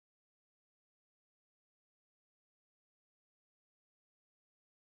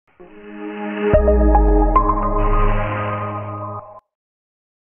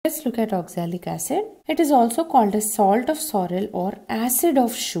Let's look at oxalic acid. It is also called as salt of sorrel or acid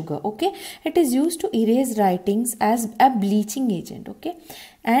of sugar. Okay, it is used to erase writings as a bleaching agent. Okay,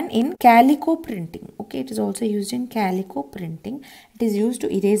 and in calicoprinting. Okay, it is also used in calicoprinting. It is used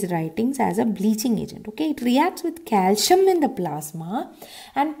to erase writings as a bleaching agent. Okay, it reacts with calcium in the plasma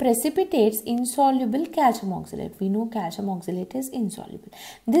and precipitates insoluble calcium oxalate. We know calcium oxalate is insoluble.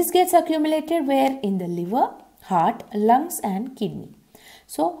 This gets accumulated where? In the liver, heart, lungs, and kidney.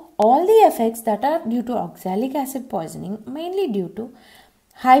 So, all the effects that are due to oxalic acid poisoning mainly due to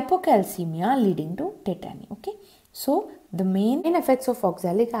hypocalcemia leading to tetany. Okay. So, the main effects of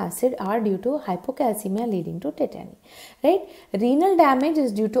oxalic acid are due to hypocalcemia leading to tetany. Right. Renal damage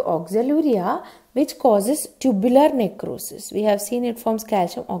is due to oxaluria, which causes tubular necrosis. We have seen it forms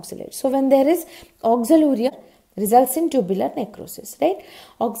calcium oxalate. So, when there is oxaluria, results in tubular necrosis, right?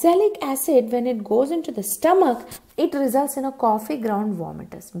 Oxalic acid, when it goes into the stomach, it results in a coffee ground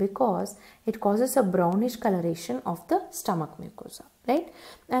vomitus because it causes a brownish coloration of the stomach mucosa, right?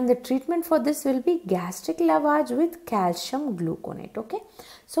 And the treatment for this will be gastric lavage with calcium gluconate, okay?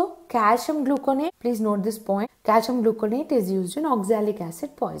 So, calcium gluconate, please note this point, calcium gluconate is used in oxalic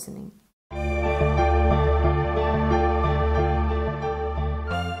acid poisoning.